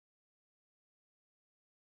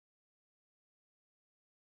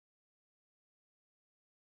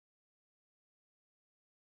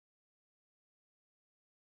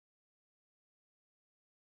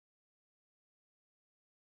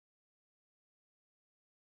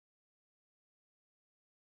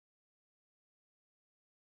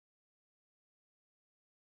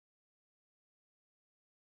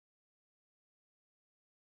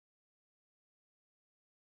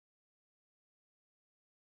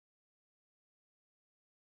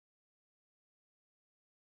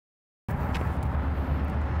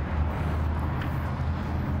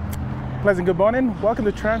Pleasant good morning. Welcome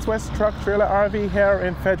to Transwest Truck Trailer RV here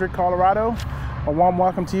in Frederick, Colorado. A warm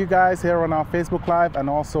welcome to you guys here on our Facebook Live and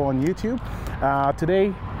also on YouTube.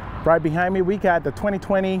 Today, right behind me, we got the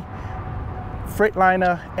 2020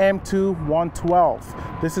 Freightliner M2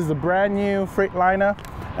 112. This is a brand new Freightliner,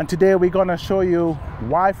 and today we're gonna show you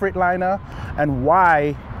why Freightliner and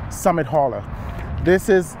why Summit Hauler. This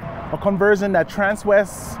is a conversion that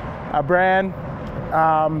Transwest, a brand,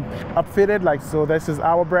 upfitted, like so. This is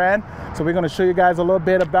our brand, so we're going to show you guys a little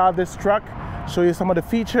bit about this truck, show you some of the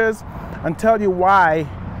features, and tell you why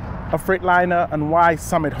a Freightliner and why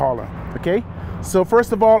Summit Hauler. Okay, so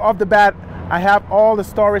first of all, off the bat, I have all the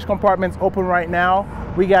storage compartments open right now.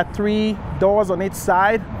 We got 3 doors on each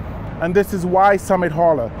side, and this is why Summit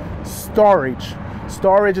Hauler.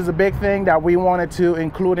 Storage is a big thing that we wanted to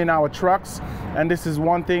include in our trucks, and this is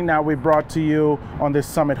one thing that we brought to you on this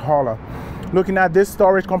Summit Hauler. Looking at this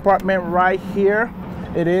storage compartment right here,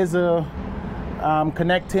 it is a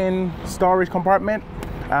connecting storage compartment,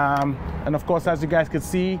 and of course, as you guys can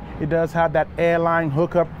see, it does have that airline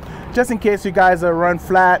hookup just in case you guys are run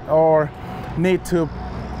flat or need to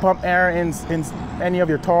pump air in any of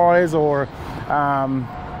your toys or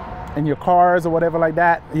in your cars or whatever like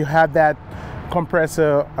that. You have that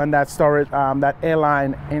compressor and that storage, that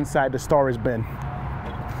airline inside the storage bin.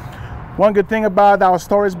 One good thing about our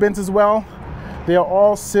storage bins as well, they are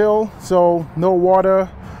all sealed, so no water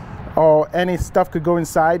or any stuff could go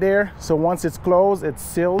inside there. So once it's closed, it's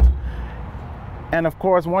sealed. And of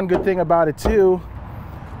course, one good thing about it too,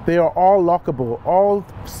 they are all lockable. All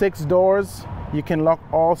 6 doors, you can lock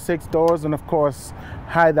all 6 doors, and of course,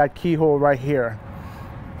 hide that keyhole right here.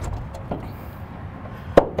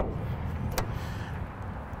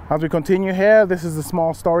 As we continue here, this is the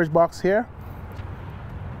small storage box here.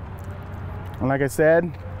 And like I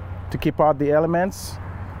said, to keep out the elements.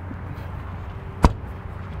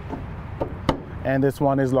 And this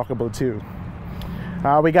one is lockable too.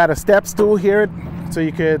 We got a step stool here, so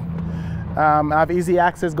you could have easy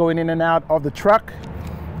access going in and out of the truck.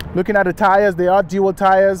 Looking at the tires, they are dual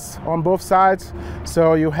tires on both sides.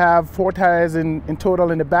 So you have 4 tires in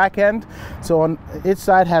total in the back end. So on each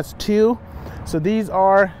side has 2. So these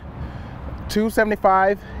are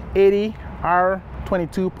 275 80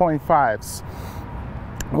 R22.5s.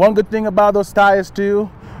 One good thing about those tires too,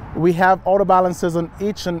 we have auto balancers on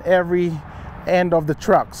each and every end of the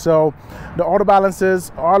truck. So the auto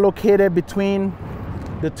balancers are located between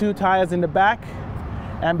the 2 tires in the back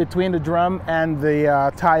and between the drum and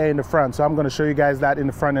the tire in the front. So I'm going to show you guys that in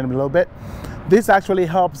the front end a little bit. This actually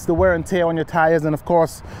helps the wear and tear on your tires, and of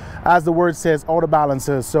course, as the word says, auto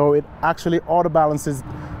balancers. So it actually auto balance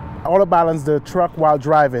the truck while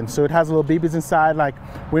driving. So it has little beepies inside, like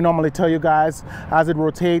we normally tell you guys. As it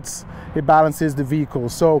rotates, it balances the vehicle.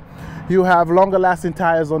 So you have longer lasting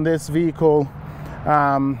tires on this vehicle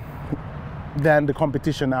than the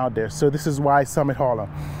competition out there. So this is why Summit Hauler.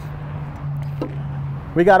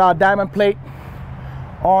 We got our diamond plate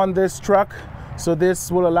on this truck, so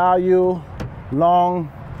this will allow you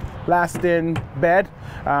long lasting bed,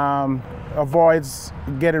 avoids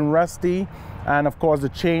getting rusty. And of course,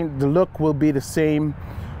 the look will be the same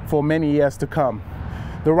for many years to come.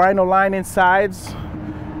 The Rhino line insides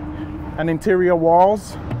and interior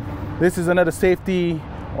walls. This is another safety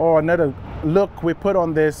or another look we put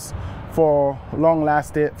on this for long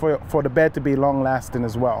lasting, for the bed to be long lasting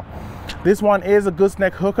as well. This one is a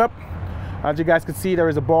gooseneck hookup. As you guys can see, there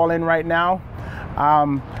is a ball in right now.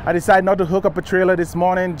 I decided not to hook up a trailer this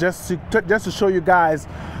morning just to show you guys,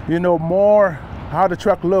 more how the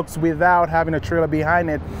truck looks without having a trailer behind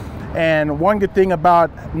it. And one good thing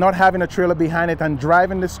about not having a trailer behind it and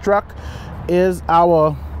driving this truck is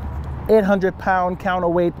our 800-pound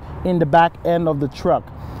counterweight in the back end of the truck.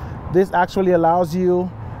 This actually allows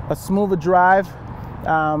you a smoother drive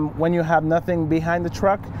when you have nothing behind the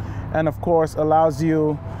truck, and of course allows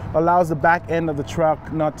the back end of the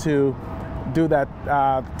truck not to do that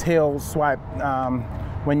tail swipe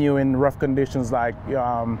when you're in rough conditions like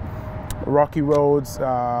rocky roads,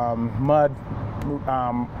 mud,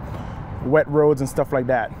 wet roads and stuff like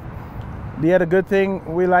that. The other good thing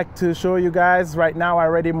we like to show you guys right now, I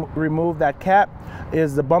already removed that cap,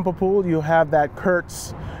 is the bumper pull. You have that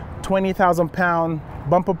Kurtz 20,000-pound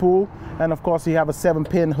bumper pull, and of course you have a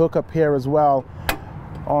 7-pin hookup here as well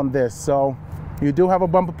on this. So you do have a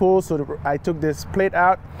bumper pull, so I took this plate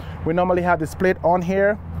out. We normally have this plate on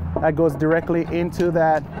here that goes directly into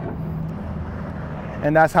that,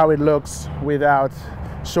 and that's how it looks without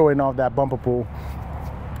showing off that bumper pull.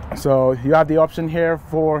 So you have the option here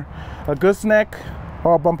for a gooseneck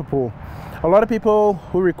or a bumper pull. A lot of people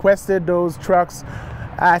who requested those trucks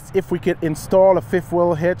asked if we could install a fifth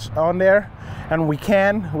wheel hitch on there, and we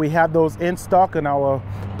can. We have those in stock, and our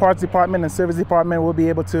parts department and service department will be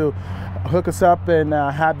able to hook us up and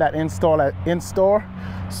have that installed in store.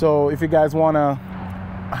 So if you guys want to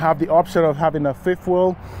have the option of having a fifth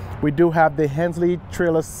wheel, we do have the Hensley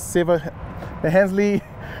Trailer Saver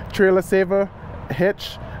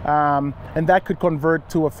hitch, and that could convert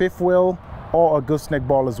to a fifth wheel or a gooseneck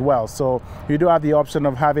ball as well. So you do have the option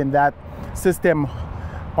of having that system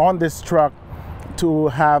on this truck to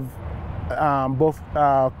have both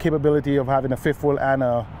capability of having a fifth wheel and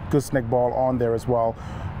a gooseneck ball on there as well,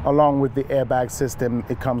 along with the airbag system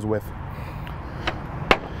it comes with.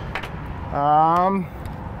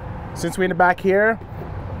 Since we're in the back here,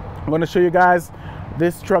 I'm going to show you guys,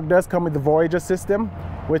 this truck does come with the Voyager system,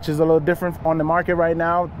 which is a little different on the market right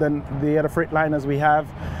now than the other Freightliners we have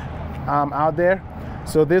out there.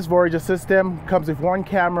 So this Voyager system comes with one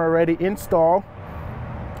camera already installed,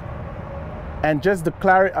 and just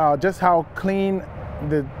the just how clean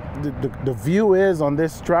the view is on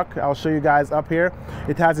this truck, I'll show you guys up here.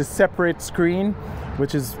 It has a separate screen,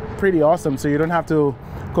 which is pretty awesome, so you don't have to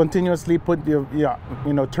continuously put your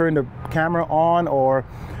turn the camera on or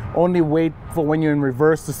only wait for when you're in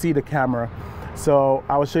reverse to see the camera. So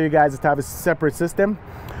I will show you guys to have a separate system.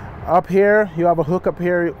 Up here you have a hookup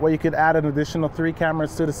here where you could add an additional 3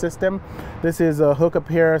 cameras to the system. This is a hookup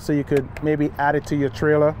here, so you could maybe add it to your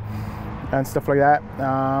trailer and stuff like that.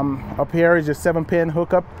 Up here is your 7-pin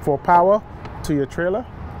hookup for power to your trailer,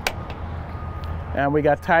 and we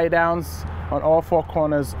got tie downs on all 4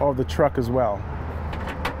 corners of the truck as well.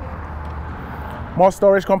 More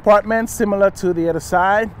storage compartments similar to the other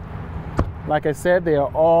side. Like I said, they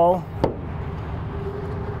are all,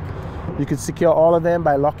 you can secure all of them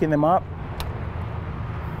by locking them up.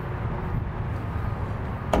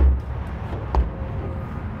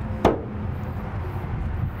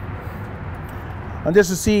 And just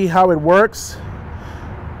to see how it works,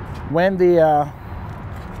 when the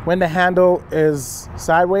handle is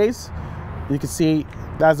sideways, you can see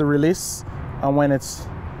that's the release, and when it's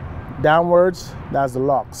downwards, that's the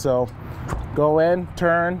lock. So go in,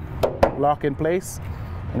 turn, lock in place,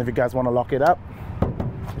 and if you guys want to lock it up,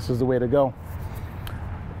 this is the way to go.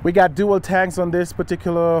 We got dual tanks on this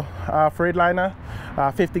particular Freightliner,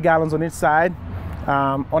 50 gallons on each side.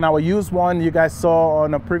 On our used one, you guys saw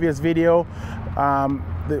on a previous video,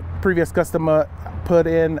 the previous customer put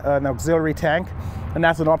in an auxiliary tank, and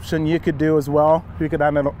that's an option you could do as well. You could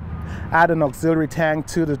add an auxiliary tank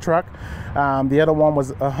to the truck. The other one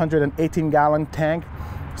was a 118-gallon tank.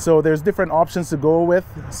 So there's different options to go with.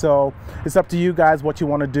 So it's up to you guys what you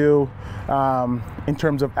want to do in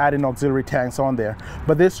terms of adding auxiliary tanks on there.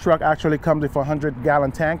 But this truck actually comes with a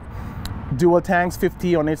 100-gallon tank, dual tanks,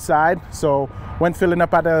 50 on each side. So when filling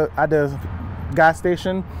up at the gas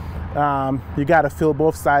station, you got to fill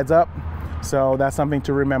both sides up. So that's something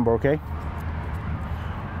to remember, okay?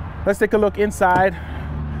 Let's take a look inside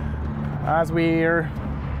as we're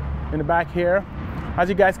in the back here. As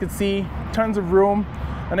you guys can see, tons of room.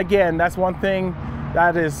 And again, that's one thing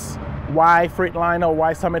that is why Freightliner,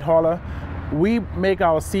 why Summit Hauler, we make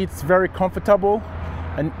our seats very comfortable.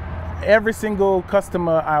 And every single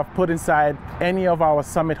customer I've put inside any of our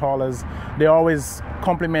Summit Haulers, they always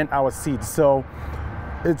compliment our seats. So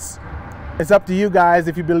it's up to you guys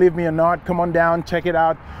if you believe me or not. Come on down, check it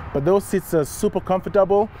out. But those seats are super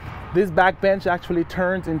comfortable. This back bench actually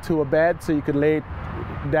turns into a bed, so you could lay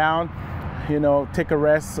down, take a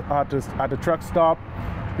rest at the truck stop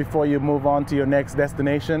before you move on to your next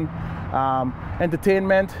destination.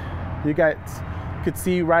 Entertainment, you guys could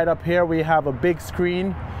see right up here we have a big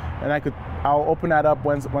screen, and I'll open that up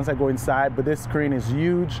once I go inside. But this screen is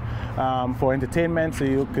huge for entertainment, so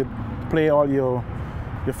you could play all your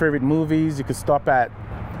favorite movies. You could stop at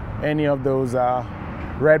any of those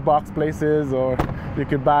red box places, or you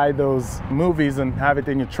could buy those movies and have it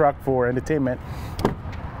in your truck for entertainment.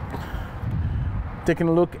 Taking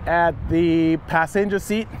a look at the passenger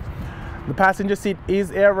seat. The passenger seat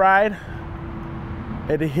is air ride.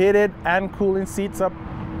 It heated and cooling seats up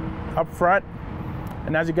front.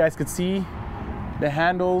 And as you guys can see, the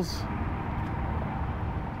handles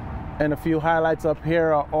and a few highlights up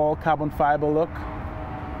here are all carbon fiber look.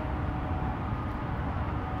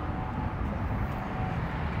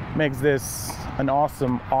 Makes this an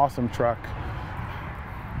awesome truck.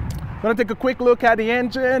 I'm gonna take a quick look at the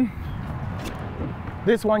engine.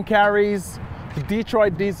 This one carries the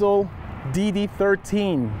Detroit Diesel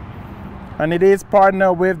DD13, and it is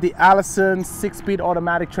partnered with the Allison 6-speed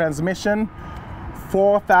automatic transmission,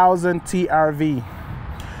 4000 TRV.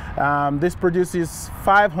 This produces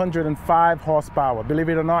 505 horsepower. Believe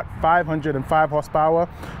it or not, 505 horsepower.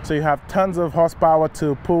 So you have tons of horsepower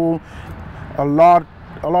to pull a lot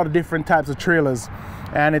of different types of trailers.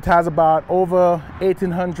 And it has about over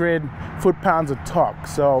 1,800 foot-pounds of torque.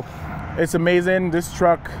 So it's amazing. This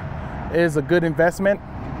truck is a good investment.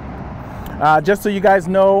 Just so you guys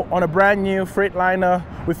know, on a brand new Freightliner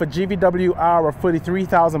with a GVWR of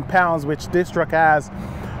 43,000 pounds, which this truck has,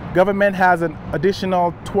 government has an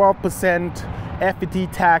additional 12%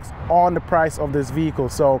 FET tax on the price of this vehicle.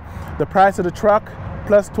 So the price of the truck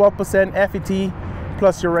plus 12% FET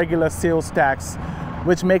plus your regular sales tax,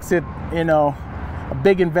 which makes it, you know, a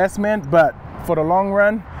big investment, but for the long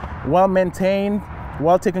run, well maintained,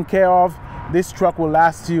 well taken care of, this truck will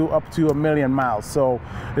last you up to 1,000,000 miles. So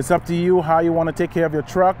it's up to you how you want to take care of your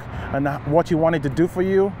truck and what you want it to do for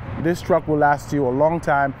you. This truck will last you a long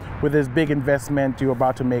time with this big investment you're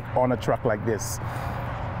about to make on a truck like this.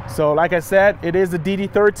 So like I said, it is the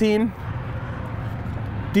DD13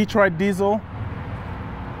 Detroit diesel.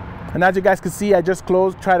 And as you guys can see, I just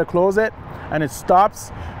try to close it and it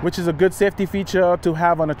stops, which is a good safety feature to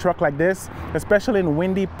have on a truck like this, especially in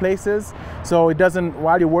windy places. So it doesn't,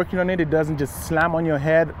 while you're working on it, it doesn't just slam on your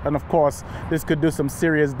head. And of course, this could do some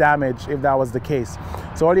serious damage if that was the case.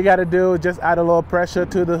 So all you gotta do is just add a little pressure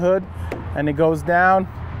to the hood and it goes down,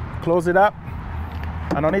 close it up.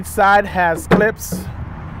 And on each side has clips,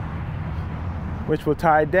 which will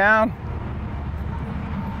tie it down.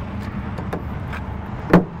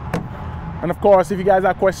 And of course, if you guys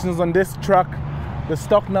have questions on this truck, the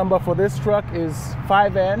stock number for this truck is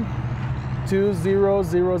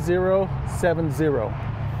 5N200070.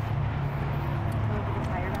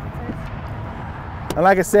 And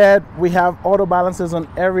like I said, we have auto balancers on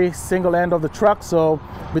every single end of the truck. So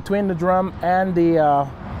between the drum and the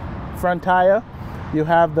front tire, you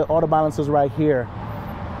have the auto balancers right here.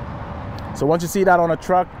 So once you see that on a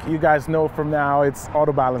truck, you guys know from now it's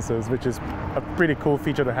auto balancers, which is a pretty cool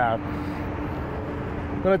feature to have.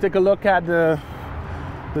 We're gonna take a look at the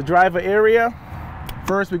driver area.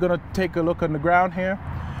 First, we're gonna take a look on the ground here.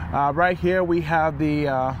 Right here, we have the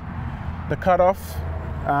cutoff.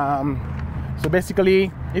 So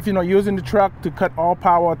basically, if you're not using the truck to cut all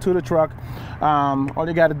power to the truck, all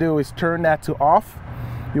you gotta do is turn that to off.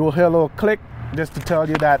 You will hear a little click just to tell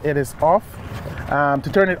you that it is off. To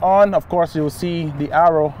turn it on, of course, you will see the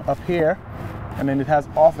arrow up here, and then it has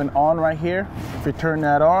off and on right here. If you turn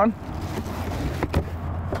that on,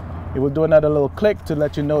 it will do another little click to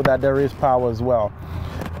let you know that there is power as well.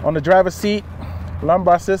 On the driver's seat,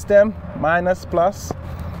 lumbar system, minus, plus.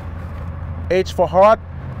 H for hot,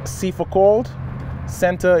 C for cold.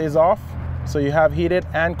 Center is off, so you have heated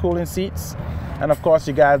and cooling seats. And of course,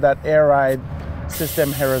 you got that air ride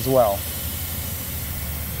system here as well.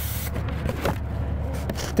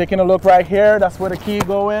 Taking a look right here, that's where the key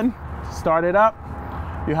go in. Start it up.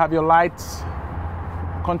 You have your lights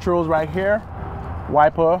controls right here.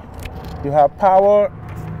 Wiper. You have power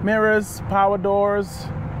mirrors, power doors.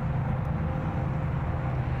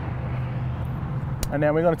 And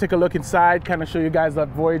then we're gonna take a look inside, kind of show you guys that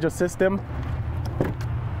Voyager system.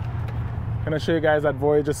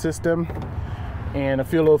 And a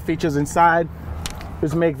few little features inside.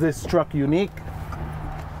 This makes this truck unique.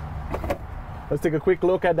 Let's take a quick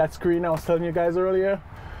look at that screen I was telling you guys earlier,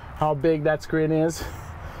 how big that screen is.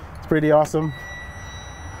 It's pretty awesome.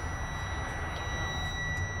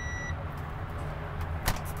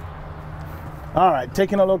 All right,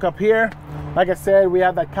 taking a look up here. Like I said, we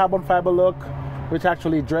have that carbon fiber look, which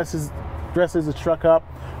actually dresses the truck up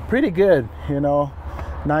pretty good, you know,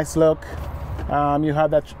 nice look. You have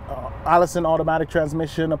that Allison automatic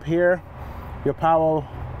transmission up here, your power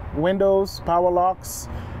windows, power locks.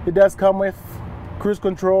 It does come with cruise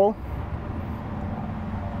control.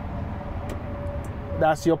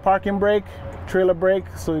 That's your parking brake, trailer brake.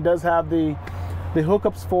 So it does have the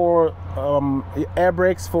hookups for air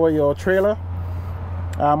brakes for your trailer.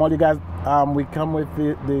 All you guys, we come with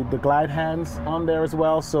the glide hands on there as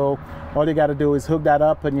well. So all you got to do is hook that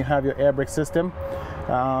up and you have your air brake system.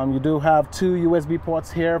 You do have 2 USB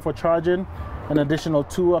ports here for charging, an additional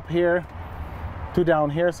 2 up here, 2 down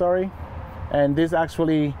here, sorry. And this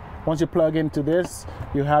actually, once you plug into this,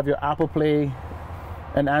 you have your Apple Play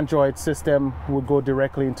and Android system will go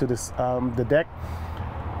directly into this the deck.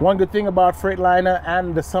 One good thing about Freightliner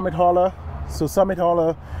and the Summit Hauler, so Summit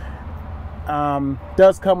Hauler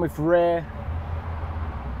does come with rear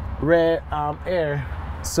air.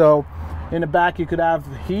 So in the back you could have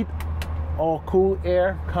heat or cool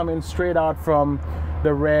air coming straight out from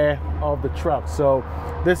the rear of the truck. So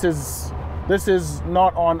this is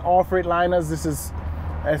not on all Freightliners. This is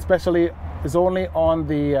especially is only on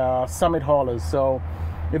the summit haulers. So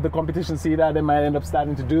if the competition see that, they might end up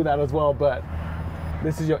starting to do that as well. But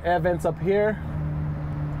this is your air vents up here.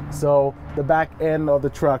 So the back end of the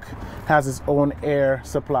truck has its own air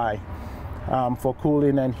supply for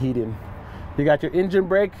cooling and heating. You got your engine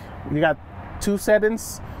brake. You got 2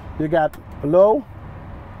 settings. You got low,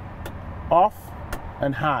 off,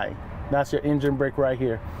 and high. That's your engine brake right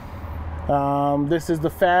here. This is the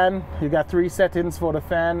fan. You got 3 settings for the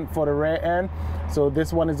fan for the rear end. So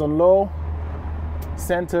this one is on low,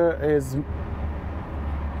 center is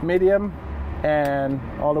medium, and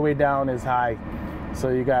all the way down is high. So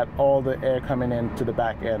you got all the air coming into the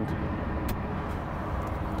back end.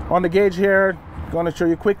 On the gauge here, going to show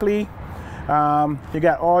you quickly. You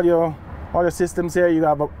got all your systems here. You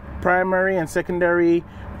have a primary and secondary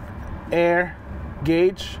air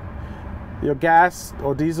gauge, your gas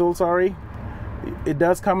or diesel, sorry. It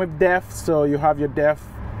does come with DEF, so you have your DEF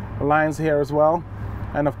lines here as well,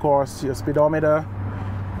 and of course your speedometer,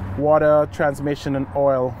 water, transmission, and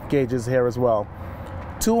oil gauges here as well.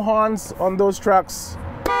 2 horns on those trucks,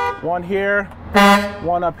 one here,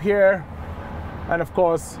 one up here, and of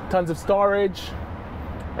course tons of storage.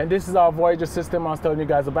 And this is our Voyager system I was telling you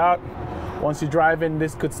guys about. Once you drive in,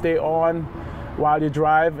 this could stay on while you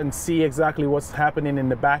drive and see exactly what's happening in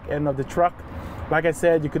the back end of the truck. Like I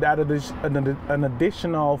said, you could add an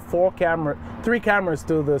additional 3 cameras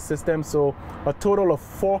to the system, so a total of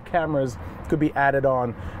 4 cameras could be added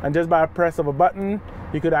on. And just by a press of a button,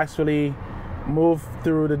 you could actually move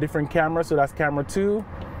through the different cameras. So that's camera 2,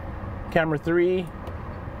 camera 3,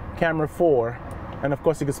 camera 4, and of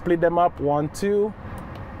course you could split them up, 1, 2.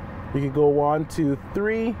 You could go 1, 2,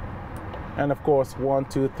 3, and of course 1,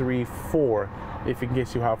 2, 3, 4, if in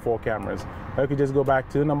case you have 4 cameras. Or you could just go back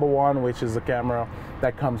to number 1, which is the camera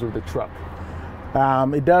that comes with the truck.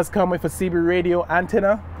 It does come with a CB radio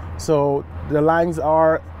antenna, so the lines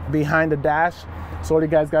are behind the dash. So all you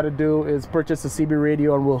guys got to do is purchase a CB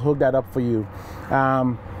radio, and we'll hook that up for you.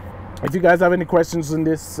 If you guys have any questions on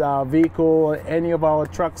this vehicle or any of our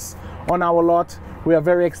trucks on our lot, we are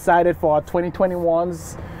very excited for our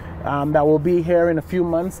 2021s. That will be here in a few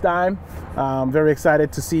months' time. Very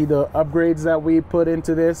excited to see the upgrades that we put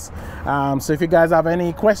into this. So if you guys have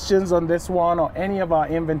any questions on this one or any of our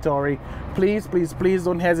inventory, please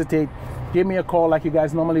don't hesitate. Give me a call like you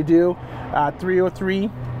guys normally do at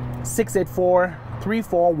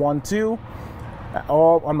 303-684-3412,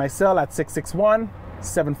 or on my cell at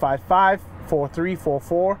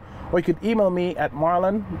 661-755-4344, or you could email me at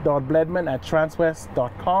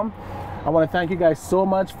marlon.bledman@transwest.com. I want to thank you guys so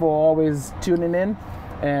much for always tuning in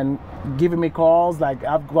and giving me calls. Like,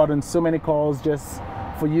 I've gotten so many calls just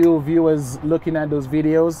for you viewers looking at those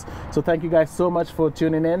videos. So thank you guys so much for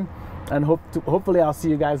tuning in, and hopefully I'll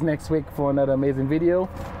see you guys next week for another amazing video.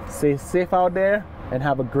 Stay safe out there and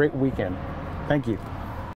have a great weekend. Thank you.